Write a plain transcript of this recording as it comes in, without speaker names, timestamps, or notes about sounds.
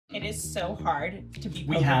It is so hard to be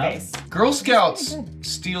We poker have face. Girl Scouts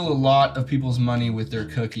steal a lot of people's money with their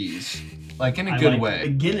cookies. Like in a good way.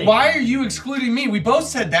 Beginning. Why are you excluding me? We both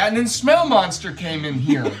said that, and then Smell Monster came in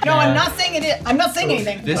here. No, I'm not saying it. I'm not saying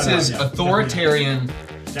anything. This is authoritarian,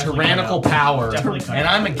 tyrannical power, and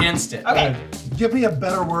I'm against it. Okay. Give me a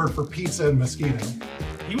better word for pizza and mosquito.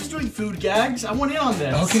 He was doing food gags. I want in on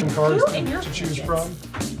this. Okay. Some cards Who in your to choose fidgets? from.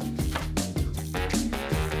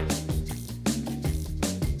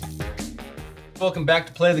 Welcome back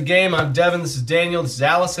to Play the Game. I'm Devin, this is Daniel, this is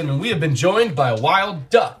Allison, and we have been joined by a wild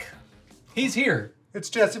duck. He's here. It's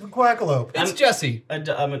Jesse from Quackalope. It's Jesse. I'm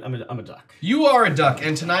a duck. You are a duck,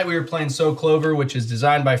 and tonight we are playing So Clover, which is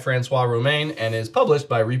designed by Francois Romain and is published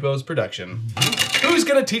by Repos Production. Who's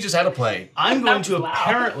gonna teach us how to play? I'm going to Wow.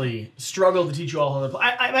 apparently struggle to teach you all how to play.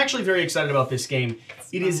 I'm actually very excited about this game.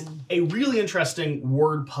 It is a really interesting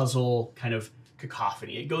word puzzle kind of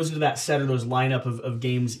cacophony. It goes into that set of those lineup of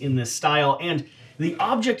games in this style, and the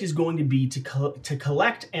object is going to be to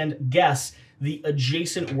collect and guess the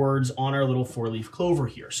adjacent words on our little four-leaf clover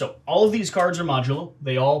here. So all of these cards are modulo.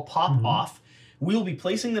 They all pop off. We'll be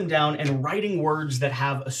placing them down and writing words that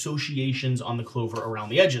have associations on the clover around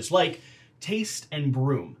the edges, like taste and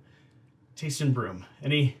broom. Taste and broom.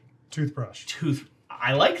 Any Toothbrush.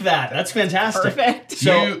 I like that. That's fantastic. Perfect.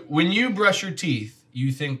 So when you brush your teeth,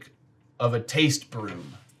 you think of a taste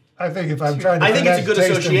broom. I think if I'm trying to I think it's a connect good taste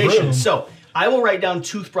and association. broom, So I will write down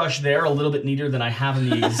toothbrush there a little bit neater than I have in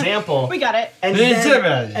the example. We got it. And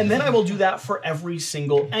then I will do that for every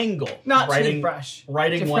single angle. Not toothbrush.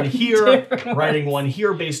 Writing one Different- here, different writing one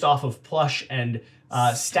here based off of plush and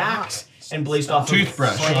stacks, and based off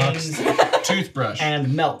Toothbrush. of frames Toothbrush.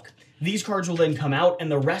 and milk. These cards will then come out, and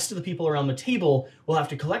the rest of the people around the table will have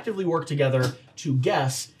to collectively work together to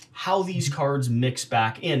guess how these cards mix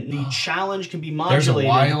back in. The challenge can be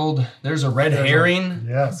modulated. There's a red herring.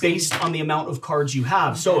 yes. based on the amount of cards you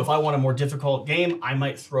have. So if I want a more difficult game, I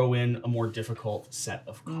might throw in a more difficult set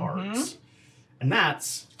of cards. And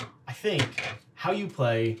that's, I think, how you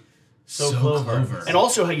play So Clover. And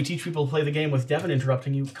also how you teach people to play the game with Devin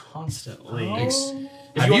interrupting you constantly.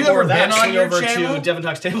 If Have you you want more ever of that, been on swing your over channel? to Devin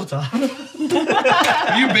Talks Tabletop.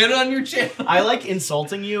 Have you been on your channel? I like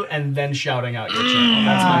insulting you and then shouting out your channel.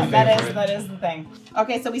 That's my favorite. That is the thing.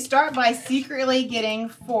 Okay, so we start by secretly getting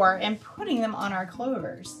 4 and putting them on our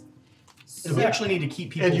clovers. So we actually need to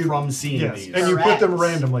keep people And from seeing these. And you put them Correct.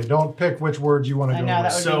 randomly. Don't pick which words you want to I go know, with.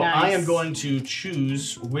 that would So be nice. I am going to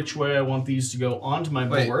choose which way I want these to go onto my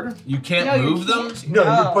board. You can't No, you move them? can't. No,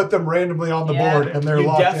 No. you put them randomly on the Yeah. board and they're You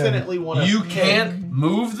locked definitely want to. You can't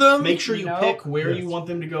move them? Make sure you Nope. pick where Yes. you want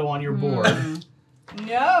them to go on your board.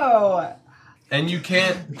 No. And you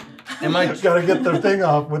can't... in. Got to get their thing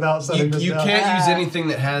off without setting this You down. can't use anything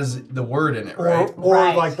that has the word in it, right? Or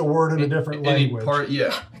Right. like the word in a different Any language. part,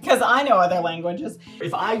 yeah. Because I know other languages.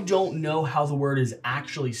 If I don't know how the word is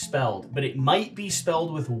actually spelled, but it might be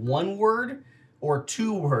spelled with one word or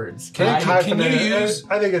 2 words, Can you Hyphenated. use...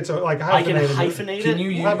 I think it's like I can hyphenated. hyphenate Can it? you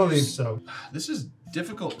use... I believe so. This is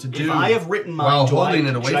difficult to do. If I have written mine, while do holding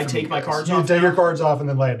it away should I from take you my guys. cards You off take now? your cards off and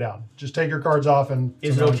then lay it down. Just take your cards off and...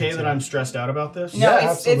 Is it so no one okay can that see I'm stressed out about this? No, Yeah,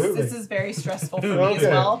 it's absolutely. this is very stressful for me as Okay.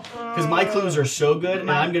 well. Because my clues are so good, and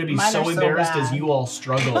I'm going to be Mine so are so embarrassed as bad. you all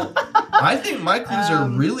struggle. I think my clues are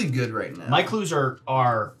really good right now. My clues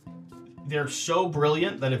are they're so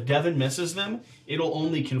brilliant that if Devin misses them, it'll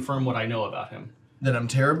only confirm what I know about him. That I'm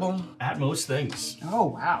terrible? At most things. Oh,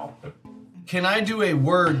 wow. Can I do a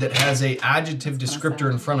word that has a adjective descriptor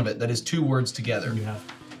in front of it that is 2 words together?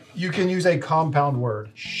 You can use a compound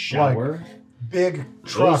word. Shower. Like big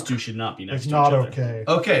Those truck. 2 should not be next It's to not each other. okay.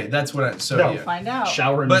 Okay, that's what I... So, No. yeah. Find out.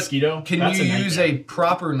 Shower and But mosquito. can That's you a use nightmare. a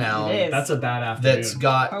proper noun It is. That's a bad afternoon. that's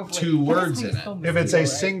got Hopefully. 2 words in it? If it's a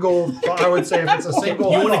single, I would say if it's a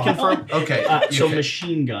single You want to thought, confirm? Okay. So okay.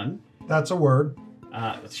 machine gun. that's a word.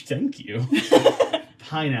 Thank you.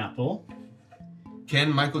 Pineapple. I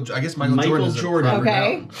guess Michael Jordan is a Jordan. proper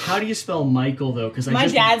Okay. noun. How do you spell Michael though? Because My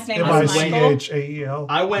dad's name was Michael. M-I-C-H-A-E-L.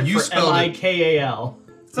 I went You for spelled it. M-I-K-A-L.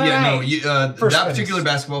 Yeah, no, For that space. particular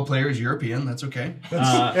basketball player is European. That's okay.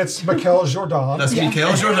 It's Mikel Jordan. That's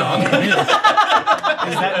Mikhail Jordan. Is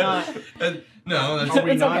that not? No, that's... Are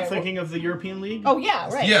we It's not okay. thinking of the European League? Oh, yeah,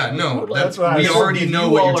 right. Yeah, no, That's what I we said. already know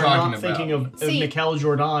you what all you're are talking not about. thinking of See- Mikel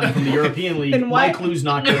Jordan from the European League. Then why- My clue's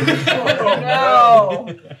not going to be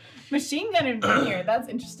No. Machine gun and vineyard. That's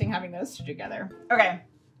interesting having those 2 together. Okay.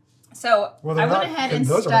 So Well, I they're went not, ahead and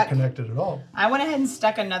those stuck. aren't connected at all. I went ahead and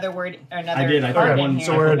stuck another word. Another I did, I part put in one- here.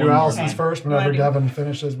 So we're going to do one Allison's Okay. first You wanna whenever do- Devin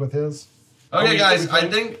finishes with his. Okay, we- guys, we- I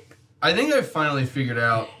think I finally figured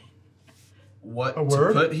out what A to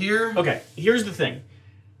word? put here. Okay, here's the thing.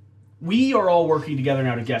 we are all working together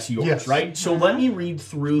now to guess yours, Yes. right? So let me read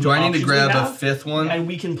through the Do I need to options grab we a have, fifth one? and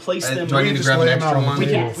we can place them. Do I need to just grab an lay 'em extra out on the one?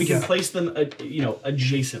 table. We can Yeah. place them,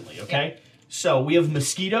 adjacently. Okay. So we have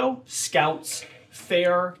mosquito, scouts,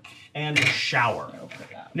 fair, and shower.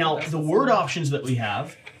 Now the word options that we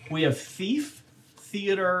have thief,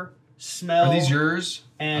 theater, smell, Are these yours?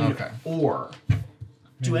 and Okay. or.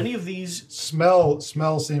 Do any of these? Smell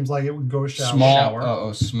seems like it would go with shower. Small. Shower.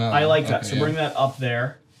 Oh, smell. I like that. Okay, So yeah. bring that up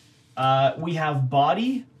there. We have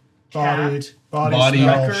body, Body, cat, Body,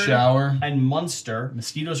 smell, record. shower. and monster.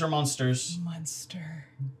 Mosquitoes are monsters. Monster.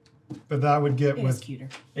 but that would get It is with, cuter.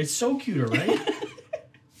 It's so cuter, right?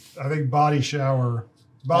 I think body, shower.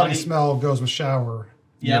 Body smell goes with shower.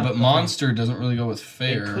 Yeah, but monster doesn't really go with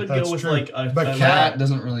fair. It could That's go with true. like a But a- Cat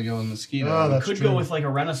doesn't really go with mosquito. Oh, that's could true. go with like a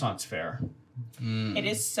Renaissance fair. It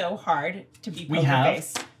is so hard to be We poker have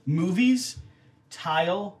face. movies,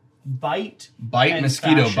 tile, bite, Bite, and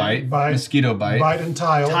mosquito fashion. bite. Bite. Mosquito bite. Bite and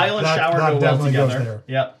tile. Tile and that, shower that go well definitely goes together. there.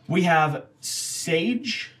 Yep. We have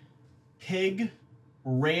sage, pig,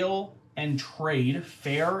 rail, and trade.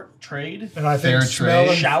 Fair trade. And I Fair think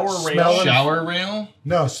trade. Shower rail. smell and, Shower rail.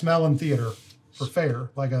 No, smell and theater for fair,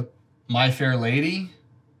 like a My Fair Lady.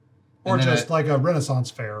 or And then just like a Renaissance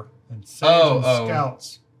fair and sage and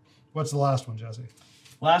scouts. What's the last one, Jesse?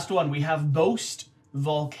 Last one. We have boast,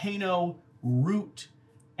 volcano, root,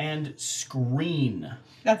 and screen.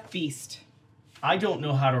 That's beast. I don't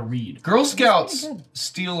know how to read. Girl Scouts pretty good.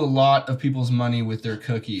 steal a lot of people's money with their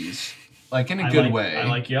cookies. Like in a I good like, way. I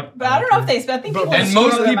like, yep. But I don't know if they. I think But- people. And just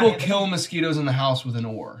most throw their people money in kill mosquitoes in the house with an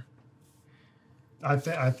oar. I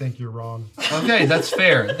think you're wrong. Okay, that's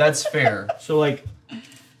fair. That's fair. So like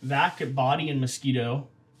that could body and mosquito.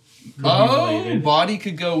 Could be Oh, related. body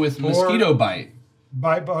could go with mosquito bite.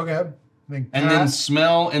 Bite. Okay. I think And then cat,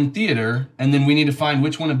 smell and theater. And then we need to find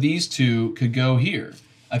which one of these two could go here.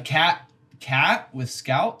 A cat with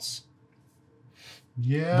scouts.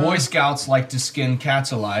 yeah. Boy Scouts like to skin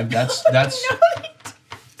cats alive. That's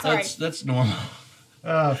Sorry. that's normal.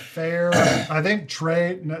 Fair. I think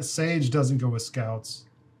trade. No, sage doesn't go with scouts,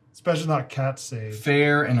 especially not cat sage.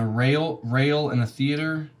 Fair and a rail and a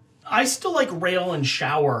theater. I still like rail and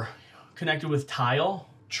shower connected with tile.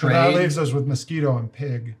 So that Trade. leaves us with mosquito and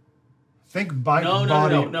pig. Think bite No, and no,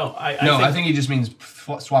 body. no, no, no. I think he just means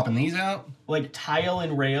swapping these out. like tile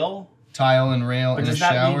and rail. Tile and rail But and a does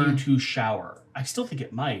that shower. lead you to shower? I still think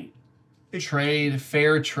it might. Trade,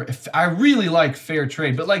 fair trade. I really like fair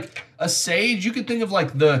trade, but like a sage, you could think of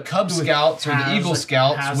like the Cub Scouts or the has Eagle a-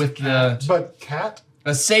 Scouts has a with cat. But cat.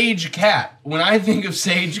 a sage cat. When I think of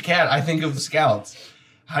sage cat, I think of Scouts.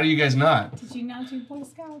 How do you guys not? Did you not do Boy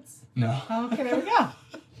Scouts? No. Okay, there we go.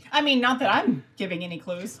 I mean, not that I'm giving any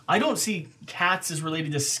clues. I don't see cats as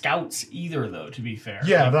related to scouts either, though. To be fair.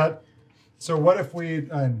 Yeah. That. So what if we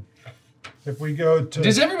go to?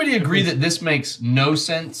 Does everybody agree that this makes no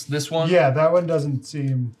sense, this one? Yeah, that one doesn't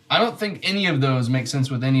seem. I don't think any of those make sense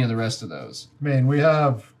with any of the rest of those. I mean, we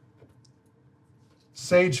have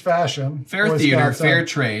sage fashion, Fair Boy theater, Scouts, fair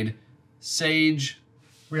trade, sage.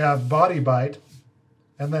 We have body bite,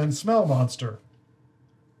 and then smell monster.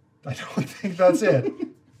 I don't think that's it.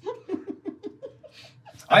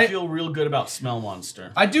 I feel real good about smell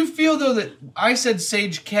monster. I do feel though that I said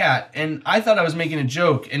sage cat, and I thought I was making a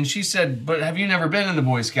joke, and she said, "But have you never been in the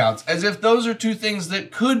Boy Scouts?" As if those are two things that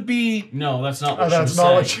could be. No, that's not what she That's was not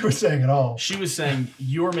saying. what she was saying at all. She was saying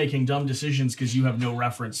you're making dumb decisions because you have no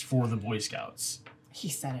reference for the Boy Scouts. He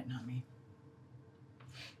said it, not me.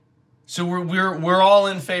 So we're all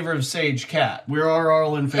in favor of sage cat. We are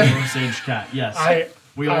all in favor of sage cat. Yes,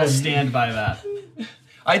 we all stand by that.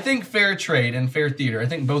 I think fair trade and fair theater. I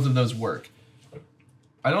think both of those work.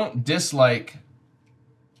 I don't dislike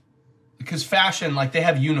because fashion, like they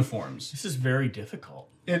have uniforms. This is very difficult.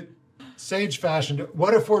 Sage fashion.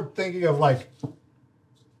 What if we're thinking of like,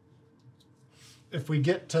 if we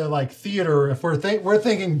get to like theater, if we're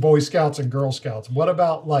thinking Boy Scouts and Girl Scouts. What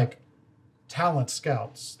about like talent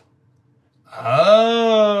scouts?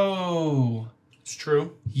 Oh, It's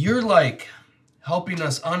true. you're like helping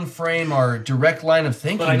us unframe our direct line of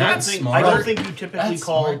thinking. But I don't That's think smart. I don't think you typically That's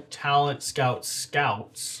call smart. talent scouts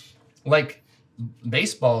scouts. Like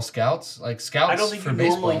baseball scouts, like scouts I don't think for you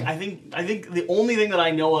baseball. normally. I think the only thing that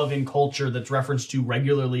I know of in culture that's referenced to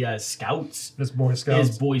regularly as scouts It's Boy Scouts.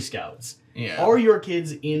 is Boy Scouts. Yeah. Are your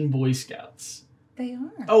kids in Boy Scouts? They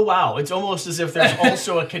are. Oh wow! It's almost as if there's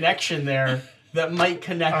also a connection there that might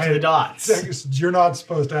connect the dots. You're not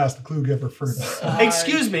supposed to ask the clue giver first.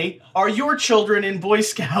 Excuse me, are your children in Boy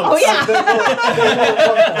Scouts? Oh yeah.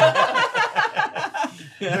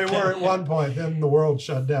 They were at one point. Then the world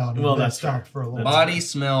shut down. And Well, then that's stopped fair. for a little Body, while.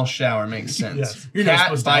 smell, shower makes sense. Yes. You're not Cat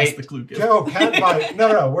supposed to ask bite. the clue giver. Oh, cat bite.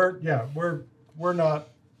 No. We're not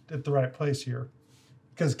at the right place here.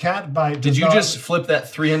 Because cat bite. Did does you not- just flip that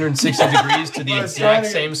 360 degrees to the I was exact trying to-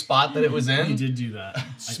 same spot that it was You in? did do that. I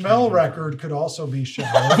smell can't record could also be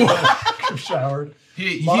showered? Showered.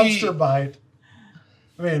 Monster bite.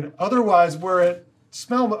 I mean, otherwise we're at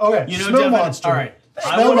smell. Okay, You know, smell Devin, monster. all right.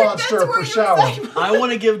 Smell That's monster where for you shower. said- I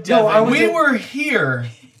want to give Devin. No, I was- We were here,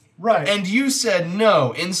 Right. and you said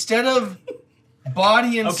no. Instead of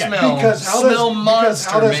body and Okay. smell, Because how smell does- because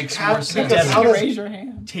monster how does makes cat- more sense. because how does- Raise your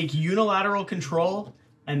hand. take unilateral control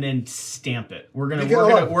and then stamp it. We're gonna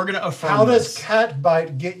Because- we're gonna affirm How this. does cat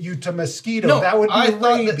bite get you to mosquito? No, that would be I thought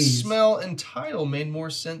that rabies. smell and title made more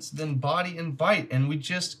sense than body and bite, and we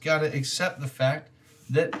just gotta accept the fact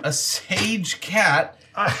that a sage cat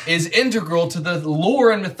is integral to the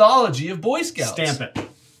lore and mythology of Boy Scouts. Stamp it.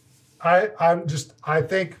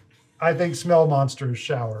 I think smell monster is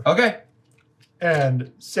shower. Okay.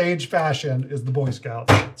 And sage fashion is the Boy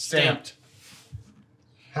Scouts. Stamped.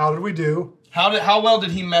 How did we do? How well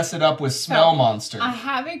did he mess it up with smell monster? I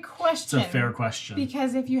have a It's question. a fair question.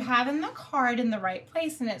 Because if you have in the card in the right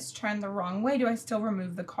place and it's turned the wrong way, do I still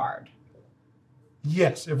remove the card?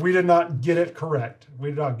 Yes, if we did not get it correct. We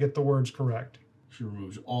did not get the words correct. She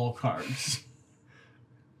removes all cards.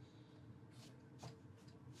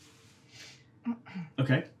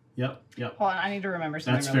 Okay. Yep. Hold on, I need to remember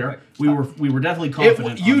something. That's really fair. quick. We were definitely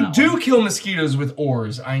confident. on You that do one. kill mosquitoes with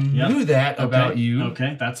oars. I knew that Okay, about you.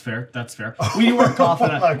 Okay, that's fair. We weren't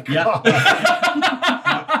confident. Oh my God.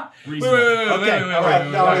 Yeah. Reasonable. Okay. all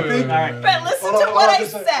right, no, I think- All right. But listen Hold on, to what I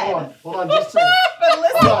just a- said. Hold on, just a second. But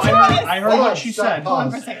listen to Hold on, what I I heard said. what she Stop, said. Hold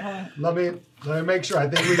on pause. for a second, hold on. Let me make sure. I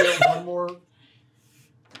think we get one more.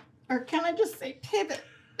 Or can I just say pivot?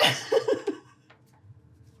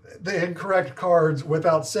 The incorrect cards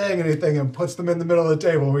without saying anything and puts them in the middle of the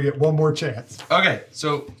table. We get one more chance. Okay,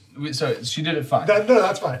 so she did it fine. No,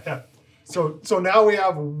 that's fine. Yeah. So now we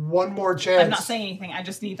have one more chance. I'm not saying anything. I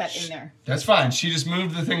just need that in there. That's fine. She just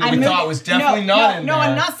moved the thing that I we moved thought it- was definitely not in no, there.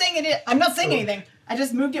 I'm not saying it. I'm not saying anything. I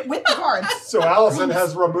just moved it with the cards. So Allison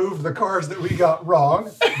has removed the cards that we got wrong.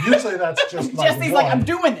 Usually that's just like Jesse's one. like, I'm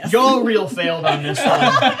doing this. Y'all real failed on this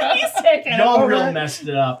one. He's taking Y'all over. real messed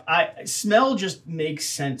it up. Smell just makes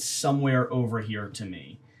sense somewhere over here to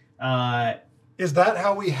me. Is that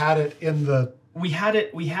how we had it in the? We had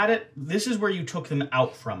it. This is where you took them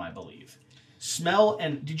out from, I believe. Smell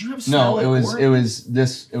and did you have smell? No, and it aura?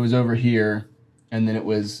 was over here, and then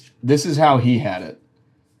this is how he had it.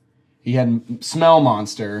 He had smell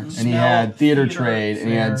monster, and he Smell, had theater theater, trade, and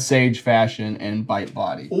he fair. had sage fashion and bite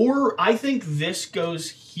body. Or I think this goes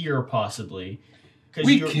here possibly.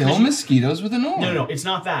 We kill mosquitoes with an oar. No, it's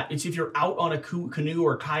not that. It's if you're out on a canoe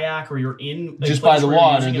or kayak or you're in a Just place by the where you're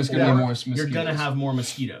water, using there's it gonna be for, more mosquitoes. You're gonna have more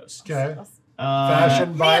mosquitoes. Okay. Uh,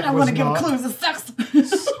 Fashion bite Man, I was want to give not. clues. It sucks.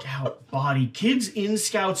 Scout body. Kids in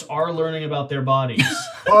Scouts are learning about their bodies.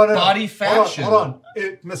 Oh, no, Body faction. Hold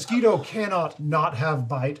on. Mosquito cannot not have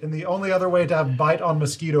bite, and the only other way to have bite on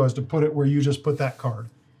mosquito is to put it where you just put that card.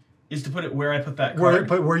 Is to put it where I put that card.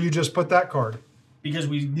 Where you just put that card. Because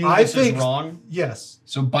we knew I this think is wrong. Yes.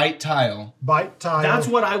 So bite tile. Bite tile. That's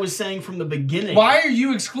what I was saying from the beginning. Why are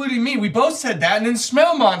you excluding me? We both said that, and then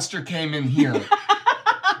smell monster came in here.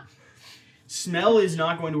 Smell is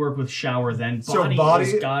not going to work with shower then. So Body,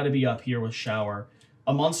 body- has got to be up here with shower.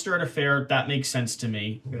 A monster at a fair, that makes sense to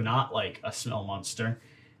me. Not like a smell monster.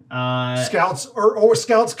 Scouts or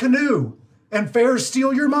Scouts canoe, and fairs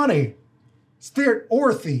steal your money. Spirit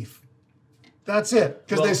or thief. That's it.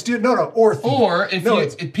 Because they steal. No, or thief. Or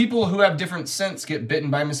if people who have different scents get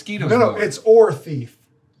bitten by mosquitoes. No, more. it's or thief.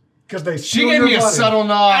 Because they She steal gave your me a money. subtle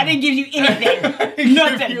nod. I didn't give you anything.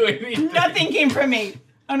 Nothing. Nothing came from me.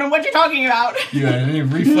 I don't know what you're talking about. You had any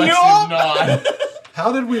reflexive Nope. nod.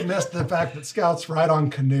 How did we miss the fact that Scouts ride on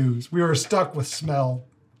canoes? We were stuck with smell.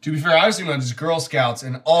 To be fair, I was thinking about just Girl Scouts,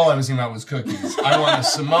 and all I was thinking about was cookies. I want a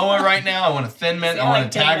Samoa right now. I want a Thin Mint. I want a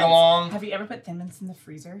Thin tag Mints. along. Have you ever put Thin Mints in the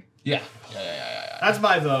freezer? Yeah. That's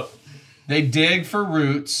my vote. They dig for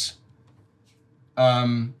roots.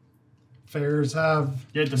 Fairs have.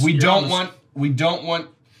 We don't want.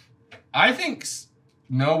 I think.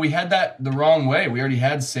 No, we had that the wrong way. We already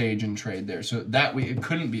had sage and trade there, so it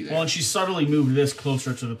couldn't be there. Well, and she subtly moved this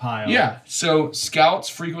closer to the pile. Yeah. So scouts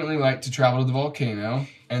frequently like to travel to the volcano,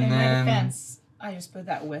 and In my then defense, I just put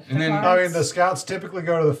that with And the then- cards. I mean, the Scouts typically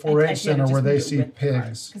go to the 4-H center where they see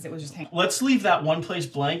pigs. Because it was just hanging. Let's leave that one place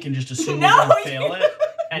blank and just assume No, we're going to fail it.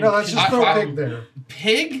 And No, let's just throw I- pig there.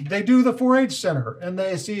 pig. They do the 4-H center and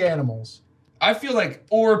they see animals. I feel like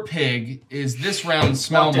Or Pig is this round's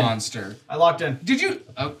smell Locked in. monster. I locked in. Did you?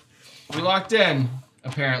 Oh, we locked in,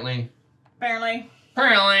 apparently. Apparently.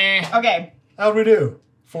 Apparently. Okay. How'd we do?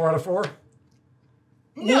 4 out of 4?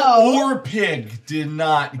 No. Or Pig did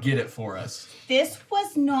not get it for us. This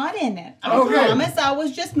was not in it. I Okay. promise I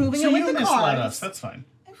was just moving So it you with the misled cards. us. That's fine.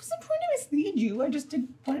 I wasn't trying to mislead you. I just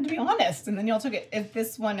wanted to be honest. And then y'all took it. If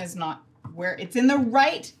this one is not where it's in the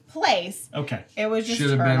right place, Okay. it was just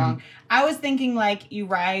Should've turned been- wrong. I was thinking like you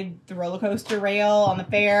ride the roller coaster rail on the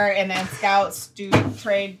fair and then scouts do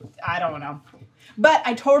trade. I don't know. But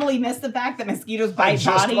I totally missed the fact that mosquitoes I bite just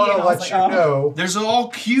body. want And to I was let like, you oh. know. There's all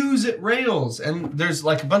queues at rails, and there's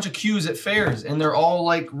like a bunch of queues at fairs, and they're all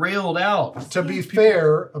like railed out. To be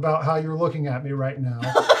fair about how you're looking at me right now,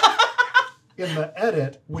 in the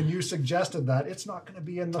edit, when you suggested that, it's not going to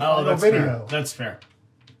be in the Oh, final that's video. fair. That's fair.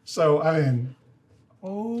 So, I mean,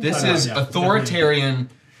 Oh. This Oh, is yeah. authoritarian,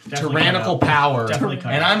 Definitely tyrannical cut out. power, Definitely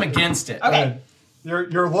cut and out. I'm against it. Okay.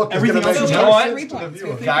 your look is Everything going to else make is You know no what? sense 3 to the points.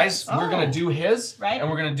 viewer. Guys, we're Oh. gonna do his, Right. and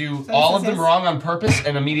we're gonna do So all this of is them his? wrong on purpose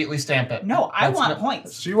and immediately stamp it. No, I That's want not-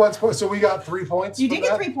 points. She wants points. So we got 3 points. You for did get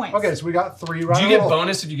that? 3 points. Okay, so we got 3. Do Right you get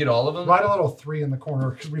bonus if you get all of them? Write a little 3 in the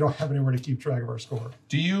corner because we don't have anywhere to keep track of our score.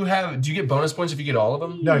 Do you get bonus points if you get all of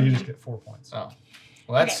them? No, you just get 4 points. Oh,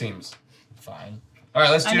 well that Okay. seems fine. All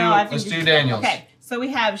right, let's I do know, I think let's you do should- Daniel's. Okay, so we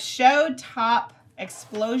have show, top,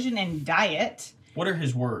 explosion, and diet. What are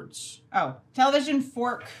his words? Oh, television,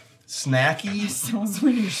 fork. Snacky.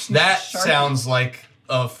 Shark. That sounds like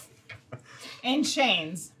a. And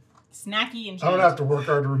chains. Snacky and chains. I'm going to have to work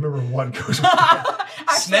hard to remember what goes with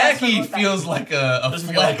Snacky feels like a Doesn't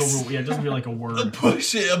feel like flex. a, yeah, it doesn't feel like a A word.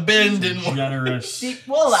 push it, a bend, and Generous. Deep,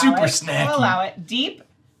 we'll allow Super it. snacky. We'll allow it. Deep,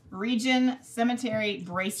 region, cemetery,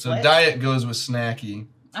 so bracelet. diet goes with snacky.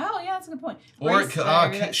 Oh, yeah, that's a good point. Or it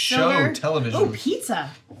could show silver. television. Oh, pizza.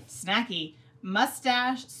 Snacky.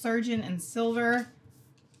 Mustache, surgeon, and silver.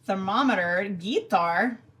 Thermometer,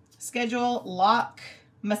 guitar, schedule, lock,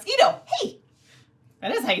 mosquito. Hey!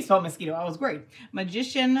 That is how you spell mosquito. I was worried.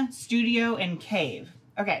 Magician, studio, and cave.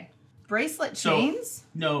 Okay. Bracelet, So- chains.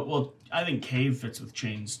 No, well, I think cave fits with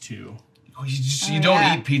chains too. Oh, you Oh, don't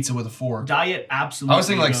yeah. eat pizza with a fork. Diet absolutely. I was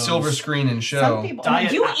thinking like goes- silver screen and show. Some people.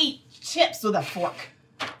 Diet- You eat chips with a fork.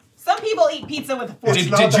 Some people eat pizza with a fork. It's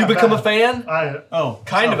Did, not did you that become bad. a fan? Oh,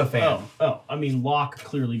 Kind of oh, a fan. Oh, I mean, lock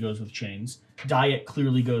clearly goes with chains. Diet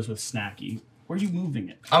clearly goes with snacky. Where are you moving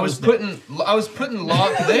it? I was putting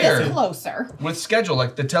lock It's there closer. with schedule,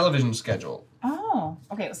 like the television schedule. Oh,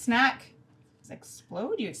 okay. Snack. Does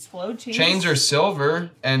explode? You explode chains? Chains are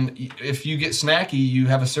silver, and if you get snacky, you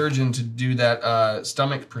have a surgeon to do that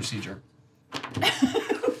stomach procedure.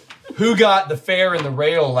 Who got the fair and the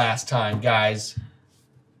rail last time, guys?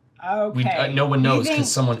 Okay. No one knows You think,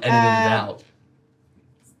 because someone edited it out.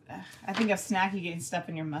 I think of snacky getting stuff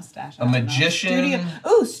in your mustache. I A don't know. magician. Studio.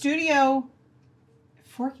 Ooh, studio.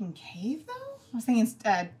 Fork and cave though. I was thinking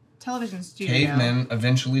television studio. Cavemen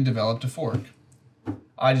eventually developed a fork.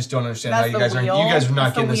 I just don't understand That's how you the guys are. You wheel. guys are not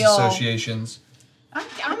That's the getting this wheel. associations.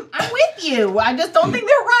 I'm with you. I just don't think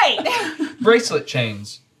they're right. Bracelet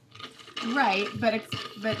chains. Right, but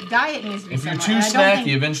diet needs to be If you're somewhere, too and I don't snacky,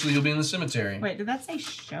 think- eventually you'll be in the cemetery. Wait, did that say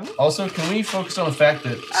show? Also, can we focus on the fact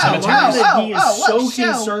that I cemeteries? love that he is look, so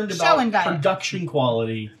concerned show and about diet. production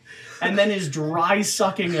quality, and then is dry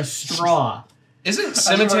sucking a straw. Isn't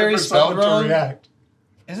cemetery That's spelled what I wrong? react.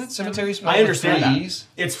 Isn't cemetery spelled I understand with that. three E's?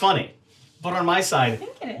 It's funny, but on my side,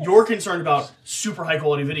 think it is. you're concerned about super high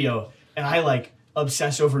quality video, and I like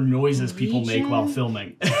obsess over noises people make while Region?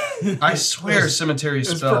 filming. I swear cemetery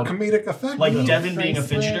It's for spelled. comedic effect. Like though. Devin being a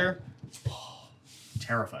Bracelet. fidgeter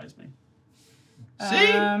terrifies me.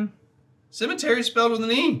 See? Cemetery spelled with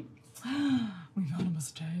an E. We found a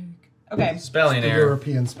mistake. Okay. Spelling The error.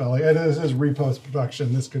 European spelling. It is repost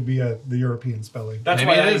production. This could be the European spelling. That's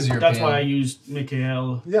Maybe why it is That's European. why I used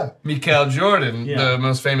Mikhail. Yeah. Michael Jordan, Yeah. the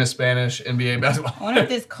most famous Spanish NBA basketball I wonder if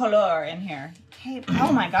there's color in here. Okay.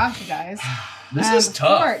 Oh my gosh, you guys. This is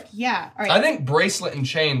tough. Fork. Yeah. All right. I think bracelet and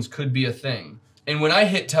chains could be a thing. And when I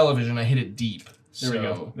hit television, I hit it deep. There we So,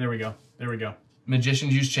 go. There we go. There we go.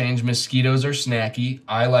 Magicians use chains. Mosquitoes are snacky.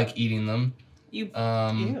 I like eating them. You.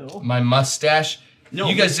 Ew. My mustache. No,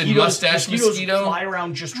 you guys did mustache mosquito? fly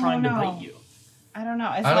around just trying to no. bite you. I don't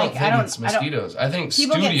know. It's I don't like think it's mosquitoes. I think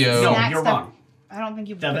People get studio. No, snack you're stuff. wrong. I don't think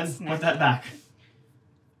you Devin, put put that back.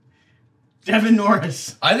 Devin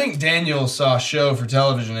Norris. I think Daniel saw show for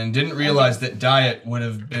television and didn't realize that diet would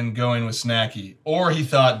have been going with snacky, or he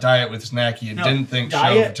thought diet with snacky and No, didn't think show for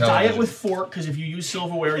diet, television. diet with fork, because if you use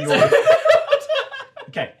silverware, you're...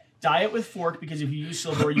 Okay, Diet with fork, because if you use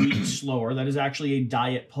silverware, you eat slower. That is actually a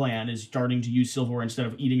diet plan, is starting to use silverware instead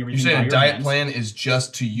of eating everything You're saying by a your diet hands. plan is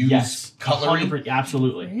just to use Yes, cutlery? 100%,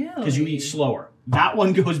 absolutely. Because you Really? eat slower. That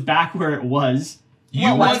one goes back where it was. You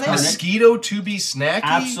What want was it? mosquito to be snacky?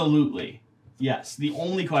 Absolutely. Yes. The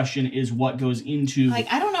only question is what goes into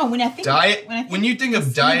Like, I don't know. When I think Diet. When you think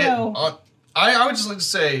of diet, mosquito- I would just like to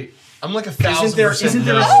say I'm like 1,000% isn't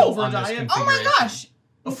there a no silver on this diet? Oh my configuration. gosh.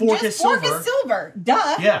 a fork Just is silver. Fork is silver.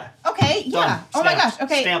 Duh. Yeah. Okay. Yeah. Done. Oh my Stamped. gosh.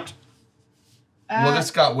 Okay. Stamped. Well,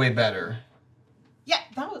 this got way better. Yeah,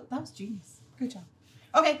 that was genius. Good job.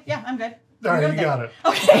 Okay. Yeah, I'm good. All right, you got it.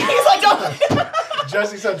 Okay. He's like, don't.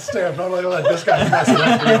 Jesse said stamped. I'm like, let this guy mess it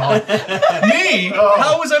up for y'all. Me? Oh.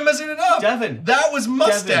 How was I messing it up? Devin. That was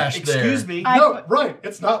mustache Devin, there. excuse me. No, right.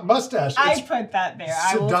 It's not mustache. I It's put that there.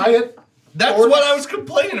 I will diet. That's Or- what I was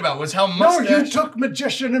complaining about, was how No, mustache... you took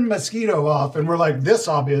magician and mosquito off, and we're like, this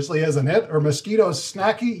obviously isn't it. Or mosquitoes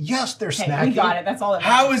snacky? Yes, they're Okay, snacky. we got it. That's all it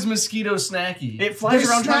How is mosquito snacky? It flies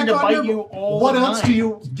around trying to snack on bite your- you all What the else time. do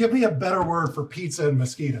you give me a better word for pizza and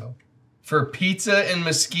mosquito? For pizza and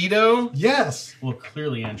mosquito? Yes. Well,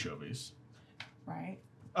 clearly anchovies. Right.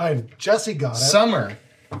 Jesse got it. Summer.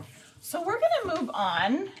 So we're gonna move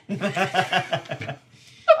on. Good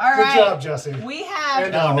All right. job, Jesse. We have.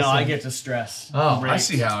 And Oh, no, Allison. I get to stress. Oh, I Great.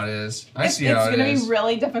 see how it is. I It's see how it gonna is. be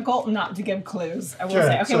really difficult not to give clues. I will Okay,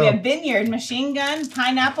 say. Okay, so- we have vineyard, machine gun,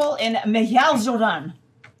 pineapple, and Michael Jordan.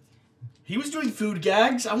 He was doing food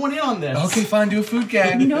gags. I want in on this. Okay, fine, do a food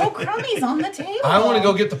gag. No crummies on the table. I want to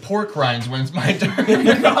go get the pork rinds when it's my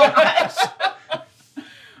turn. Gosh.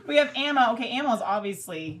 We have ammo. Okay, ammo is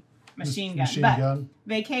obviously machine gun. Machine but gun.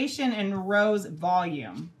 Vacation and Rose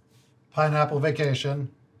volume. Pineapple vacation.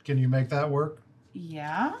 Can you make that work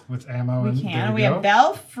Yeah, with ammo? we and can. there We you have go.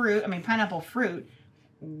 bell fruit. I mean pineapple fruit.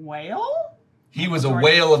 Whale. He was a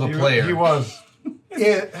whale of a player. He was.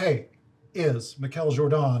 Mikel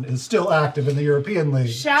Jordan is still active in the European League.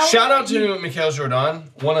 Shower. Shout out to Michael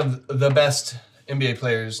Jordan, one of the best NBA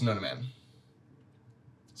players known to man.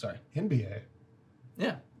 Sorry. NBA,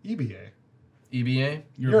 Yeah. EBA, EBA?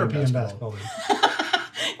 European Basketball League.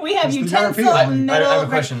 We have It's the utensil European- I middle. have a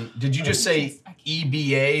question. Did you just say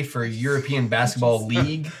EBA for European Basketball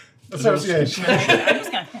League? Association. I'm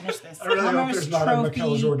just gonna finish this. I really hope Commerce, there's not a Mikel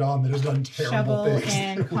trophy, Jordan that has done terrible shovel things.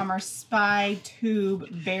 and commerce, spy, tube,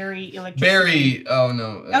 berry, electricity. Barry, oh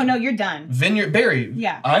no. Oh no, you're done. Vineyard, Barry.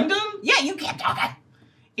 Yeah. I'm done? Yeah, you kept talking.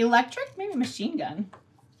 Electric, maybe machine gun.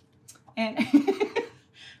 And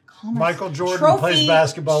commerce, Michael Jordan trophy, plays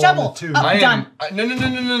basketball on shovel. the tube. Oh, done.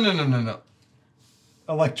 No.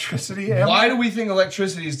 Electricity. Ammo? Why do we think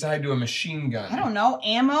electricity is tied to a machine gun? I don't know.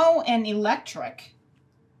 Ammo and electric.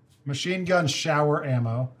 Machine gun shower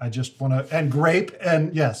ammo. I just want to. And grape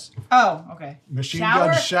and yes. Oh, okay. Machine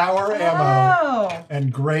Shower? gun shower ammo. Oh.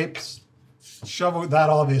 And grapes. Shovel. That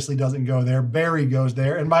obviously doesn't go there. Barry goes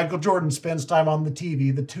there. And Michael Jordan spends time on the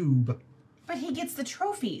TV, the tube. But he gets the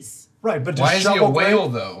trophies. Right, but Why just is he a shovel whale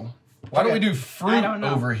grape? though? Why don't we do I fruit don't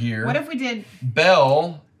know. over here? What if we did?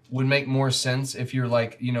 Bell would make more sense if you're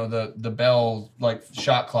like, you know, the bell like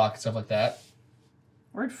shot clock and stuff like that.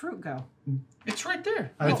 Where'd fruit go? It's right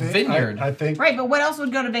there. I think, Vineyard. I think. Right, but what else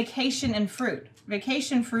would go to vacation and fruit?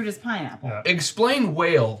 Vacation fruit is pineapple. Yeah. Explain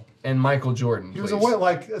whale and Michael Jordan. He was a please. whale,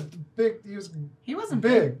 like a big. He was He wasn't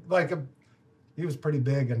big, like a. He was pretty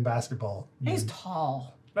big in basketball. He's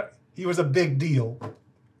tall. He was a big deal.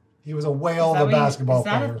 He was a whale, Is that the what you- basketball is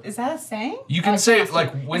that player. is that a saying? You can Oh, say it's it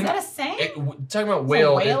like when Is that a saying? talking about It's a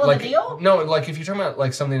whale, whale of a like deal? no, like if you're talking about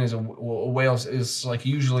like something as a whale is like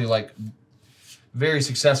usually like very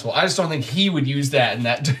successful. I just don't think he would use that in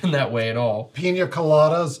that in that way at all. Pina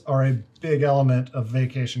coladas are a big element of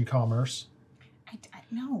vacation commerce.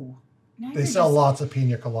 No. Now They you're sell just- lots of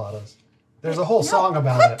pina coladas. There's a whole No, song put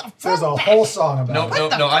about it. the There's a fruit whole back. song about No,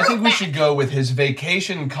 it. no. I think we should go with his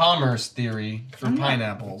vacation commerce theory for I'm not-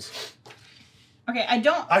 pineapples. Okay, I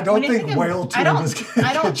don't. I don't when you think of- whale I tube don't. is I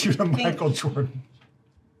going don't to get you to think- Michael Jordan.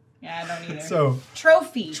 Yeah, I don't either. So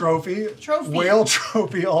Trophy. trophy, Trophy. whale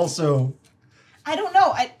trophy also. I don't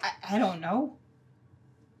know. I don't know.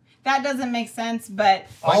 That doesn't make sense, but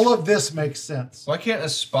All of this makes sense. Why can't a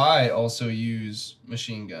spy also use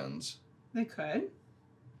machine guns? they could.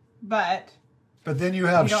 But But then you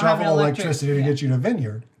have You don't have an shovel electric- electricity to yeah. get you to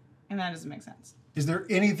Vineyard. and that doesn't make sense. Is there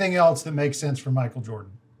anything else that makes sense for Michael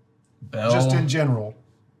Jordan? Bell. Just in general.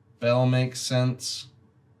 Bell makes sense.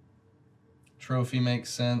 Trophy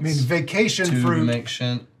makes sense. I mean, vacation Tube fruit. makes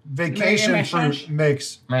sense. Vacation Make- fruit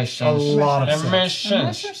makes Makes a lot of sense.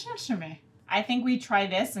 I think we try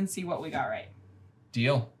this and see what we got right.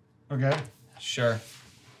 Deal. Okay. Man, Sure.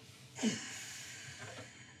 I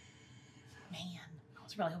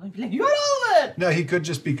was probably hoping to be like, you got all of it. No, he could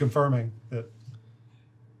just be confirming that.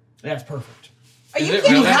 That's perfect. Are you it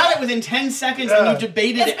kidding? You really? had it within 10 seconds and you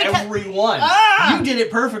debated It's because- everyone. Ah! You did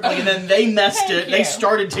it perfectly and then they messed Thank it. They you.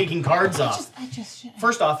 started taking cards off. I just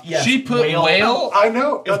First off, yes. She put whale. I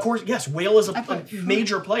know. Of course, yes, whale is a put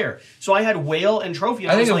major player. So I had whale and trophy.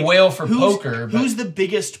 And I was think a like, whale for who's, poker, but- Who's the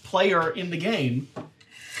biggest player in the game?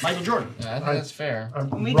 Michael Jordan. Yeah, I think that's fair. I'm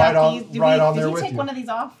We right got on, these. Did right we, on did there you with take you. one of these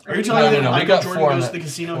off? Are you telling me that No, we Michael got Jordan 4 on goes to the- the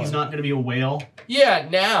casino, 4. he's not going to be a whale? Yeah,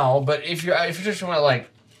 now, but if you just want to like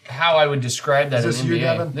how I would describe that Is this in you, NBA,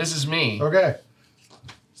 Devin? this is me. Okay.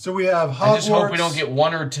 So we have Hogwarts. I just hope we don't get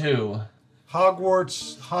 1 or 2.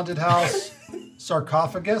 Hogwarts haunted house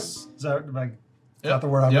sarcophagus. Is that like Yep. not the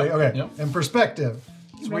word I'm Yep. reading? Okay. Yep. In perspective,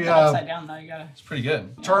 You so wrote we that upside have down though. You gotta It's pretty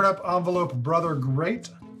good. turnip envelope brother great,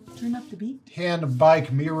 turn up the beat. hand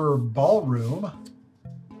bike mirror ballroom.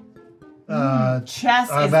 Chess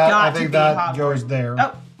is That, got I to think be that Hogwarts. goes there.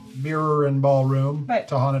 Oh. Mirror and ballroom Right.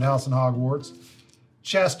 to haunted house and Hogwarts.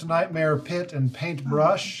 Chest nightmare pit and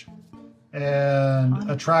paintbrush. And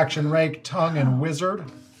attraction rake tongue and wizard.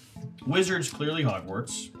 Wizard's clearly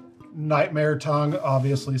Hogwarts. Nightmare tongue,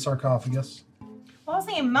 obviously sarcophagus. Well, I was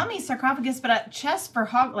thinking mummy sarcophagus, but chess for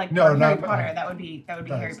like No, for no, Harry no, Potter. That would be that's-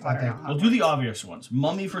 Harry I Potter. think- not We'll do the Hogwarts. obvious ones.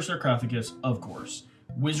 Mummy for sarcophagus, of course.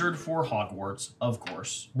 Wizard for Hogwarts, of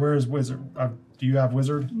course. Where is wizard? Do you have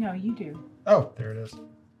wizard? No, you do. Oh, there it is.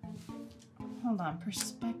 Hold on,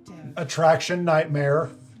 perspective. Attraction nightmare,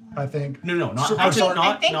 I think. No, not So- haunted, sorry. I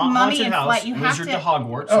not, think not Mummy haunted and house. Flight, you have Wizard to- to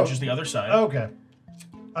Hogwarts, Oh. which is the other side. Okay.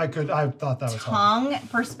 I thought that was hard. Tongue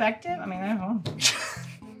perspective. I mean, I don't know.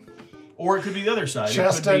 Or it could be the other side.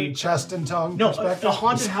 Chest it could be, and chest and tongue no, perspective. the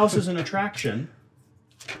haunted house is an attraction.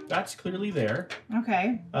 That's clearly there.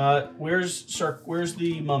 Okay, Where's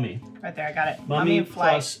the mummy? right there. I got it. Mummy and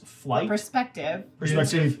Flight. plus flight. Perspective.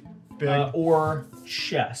 Perspective. Big. Or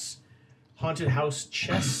chess. Haunted house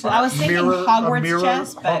chess. Well, I was thinking mirror, Hogwarts a mirror.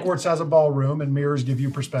 chess, but Hogwarts has a ballroom, and mirrors give you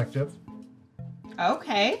perspective.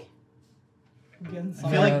 okay. I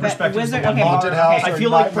feel like And perspective is the Wizard. one. Okay, Haunted okay. house. I or feel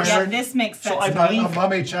like nightmare. Yeah, this makes sense. So I now. believe- A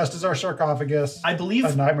mummy chest is our sarcophagus. I believe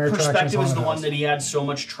A nightmare attraction perspective is the haunted one house. that he had so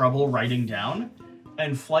much trouble writing down,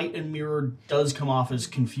 and flight and mirror does come off as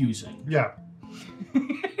confusing. Yeah.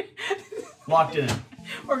 Locked in.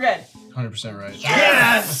 We're good. 100% right.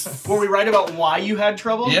 Yes. Were we right about why you had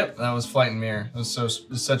trouble? Yep, that was flight and mirror. It was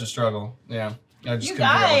such a struggle. Yeah. I just You couldn't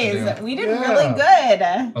figure out what to guys, do. we did Yeah. really good.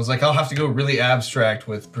 I was like, I'll have to go really abstract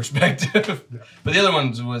with perspective. But the other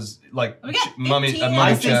ones was like We got mummy, 15 a and I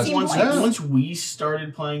mummy like think chest. 16 once, points. once we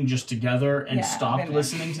started playing just together and Yeah, stopped then-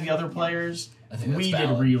 listening to the other players, I think that's we valid.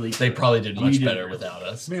 did really They good. probably did We much did better good. without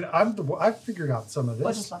us. I mean, I figured out some of We'll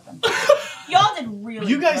this. just let them. Y'all did really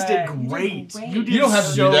You guys good. did great. You did You don't have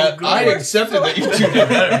to so do that. good. I accepted that you two did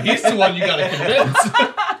better. He's the one you got to convince.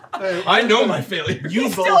 I know my failure. You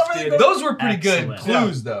He's still both really did. good. Those were pretty good Excellent.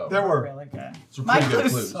 clues, though. There were. Really good. Those were My pretty good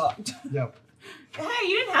clues clues. sucked. Yep. Hey,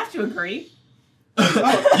 you didn't have to agree.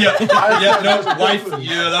 Yeah, no, wife.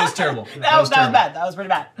 Yeah, that was terrible. That was terrible. bad. That was pretty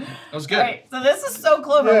bad. That was good. All right, so this is So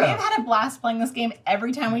Clover. Yeah. We've had a blast playing this game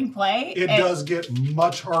every time we play. It and does get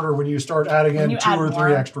much harder when you start adding When in you 2 add or 3 more.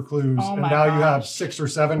 extra clues. Oh and my now you have gosh. 6 or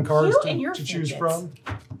 7 cards You and your to choose fidgets. from.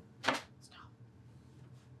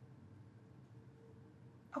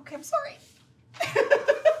 Okay, I'm sorry.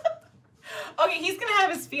 Okay, he's gonna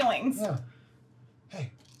have his feelings. Yeah.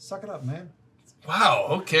 Hey, suck it up, man. Wow.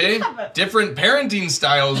 Okay. Yeah, but- Different parenting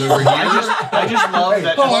styles over here. I just love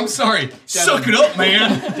that. Oh, I'm sorry. Suck it up,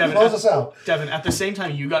 man. Devin, Close us out. Devin, at the same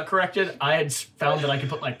time you got corrected, I had found that I could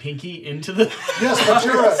put my pinky into the. Yes, but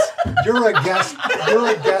you're a guest. You're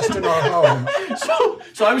a guest in our home.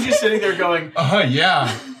 So I was just sitting there going,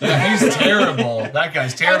 Yeah. Yeah, he's terrible. That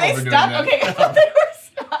guy's Are terrible they for doing stuck? that. Okay, I thought they were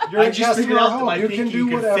stuck. You're I a just guest in figured our out that home. my You can pinky do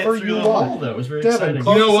could whatever fit you through the hole. want. That was very Devin, exciting.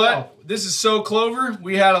 close You know us what? out. This is So Clover.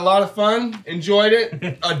 We had a lot of fun. Enjoyed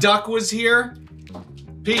it. A duck was here.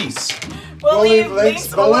 Peace. We'll leave links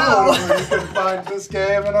below where you can find this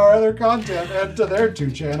game and our other content and to their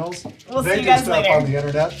 2 channels. We'll see they you do guys stuff later. on the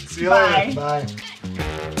internet. See you Bye. later. Bye.